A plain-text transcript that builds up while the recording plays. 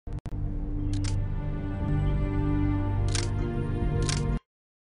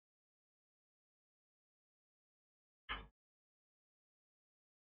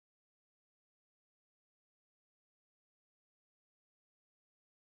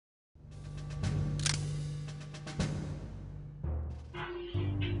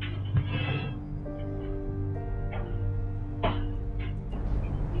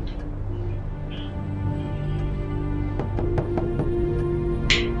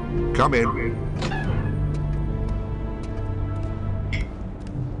Come in.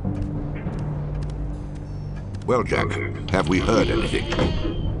 Well, Jack, have we heard anything?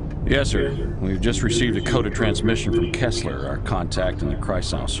 Yes, sir. We've just received a coded transmission from Kessler, our contact in the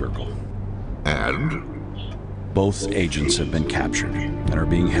Kreisau Circle. And? Both agents have been captured and are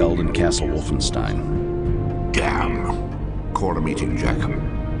being held in Castle Wolfenstein. Damn. Call a meeting, Jack.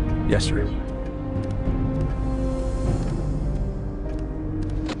 Yes, sir.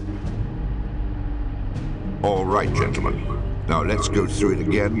 All right, gentlemen. Now let's go through it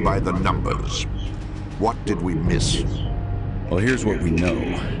again by the numbers. What did we miss? Well, here's what we know.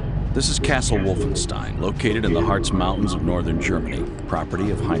 This is Castle Wolfenstein, located in the Harz Mountains of northern Germany,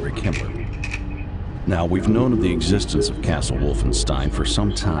 property of Heinrich Himmler. Now, we've known of the existence of Castle Wolfenstein for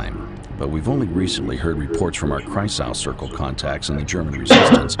some time, but we've only recently heard reports from our Kreisau Circle contacts in the German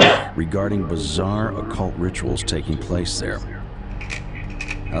resistance regarding bizarre occult rituals taking place there.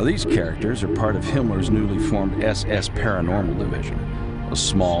 Now, these characters are part of Himmler's newly formed SS Paranormal Division, a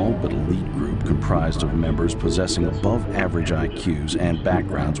small but elite group comprised of members possessing above-average IQs and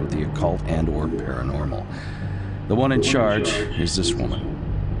backgrounds with the occult and/or paranormal. The one in charge is this woman,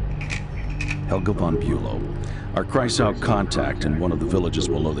 Helga von Bülow. Our Kreisau contact in one of the villages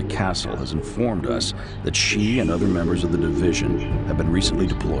below the castle has informed us that she and other members of the division have been recently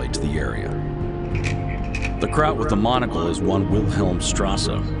deployed to the area. The kraut with the monocle is one Wilhelm Strasse,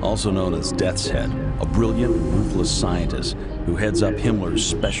 also known as Death's Head, a brilliant and ruthless scientist who heads up Himmler's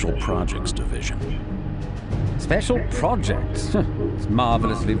Special Projects Division. Special Projects? It's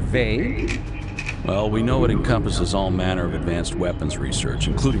marvelously vague. Well, we know it encompasses all manner of advanced weapons research,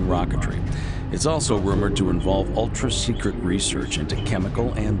 including rocketry. It's also rumored to involve ultra-secret research into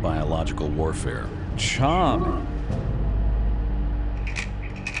chemical and biological warfare. Charming.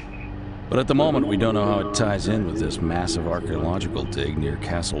 But at the moment, we don't know how it ties in with this massive archaeological dig near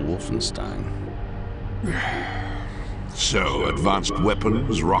Castle Wolfenstein. So, advanced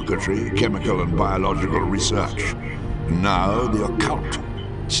weapons, rocketry, chemical and biological research. Now, the occult.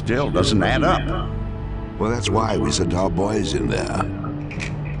 Still doesn't add up. Well, that's why we sent our boys in there.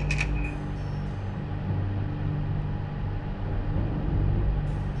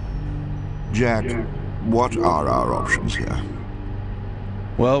 Jack, what are our options here?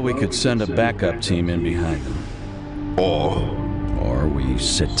 Well, we could send a backup team in behind them. Or we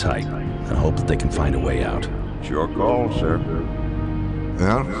sit tight and hope that they can find a way out. It's your call, sir.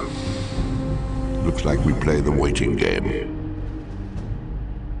 Well, looks like we play the waiting game.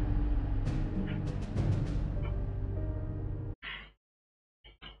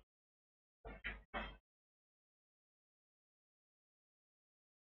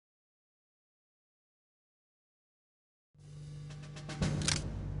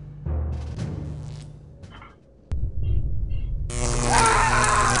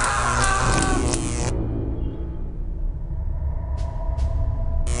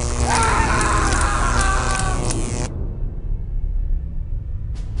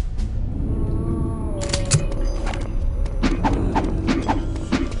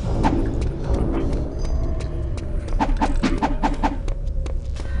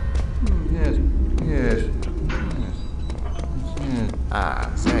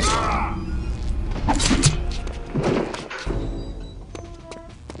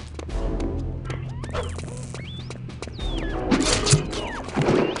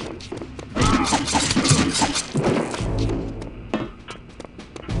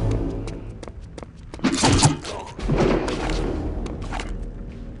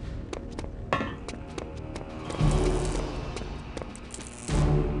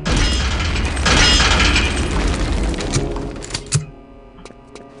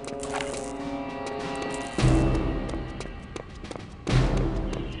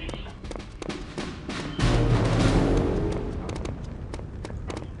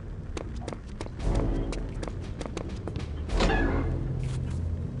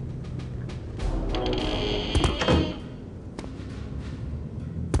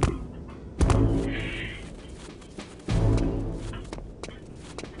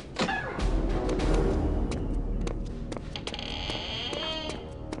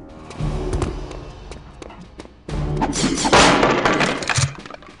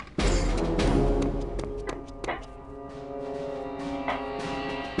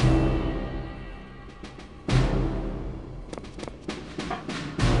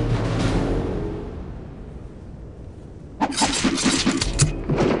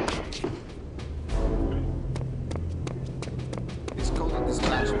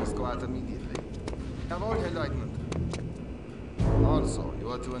 Also, you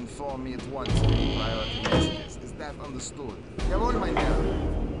are to inform me at once of the priority messages. Is that understood? Jawohl, mein Herr.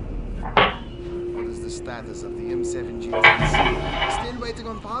 status of the M7G10C. Still waiting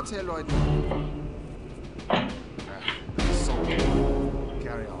on parts here, Lloyd. So,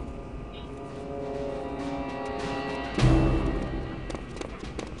 carry on.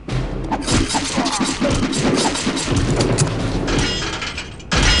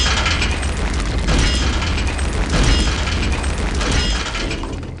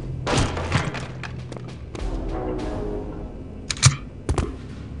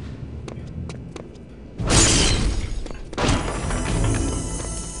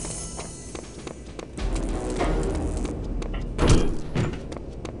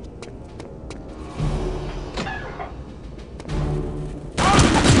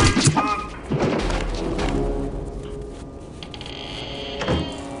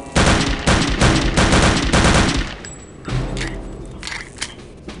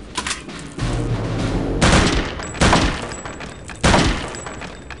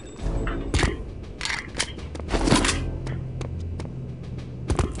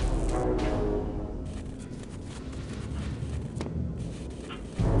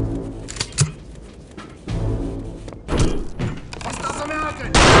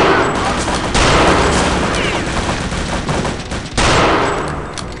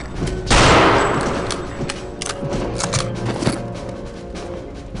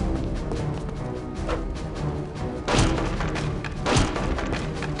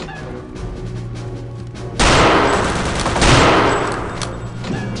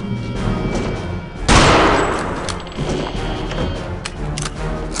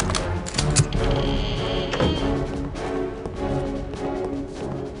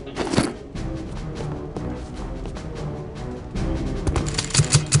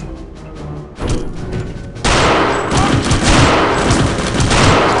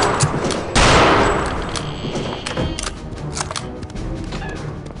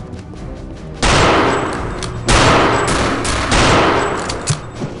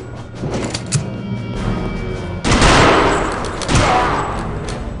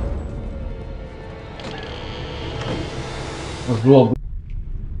 Zło.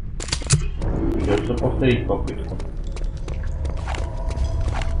 Jeszcze powtórzyć popytku.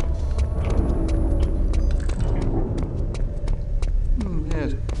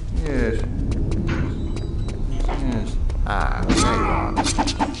 Yes, yes, yes. Ah, there you are.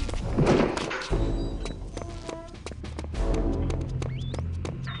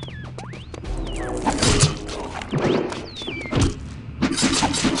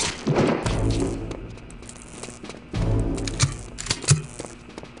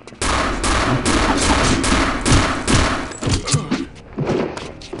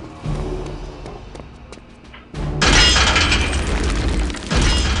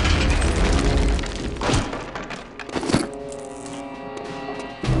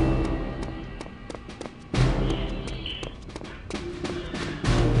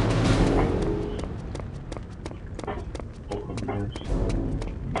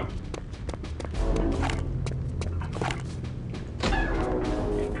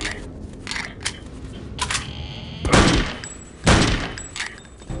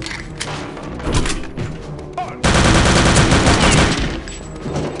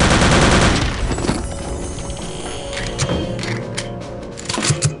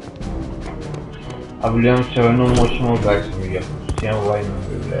 Abbiamo un motion guys via. Siamo vai in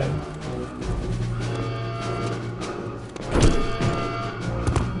problema.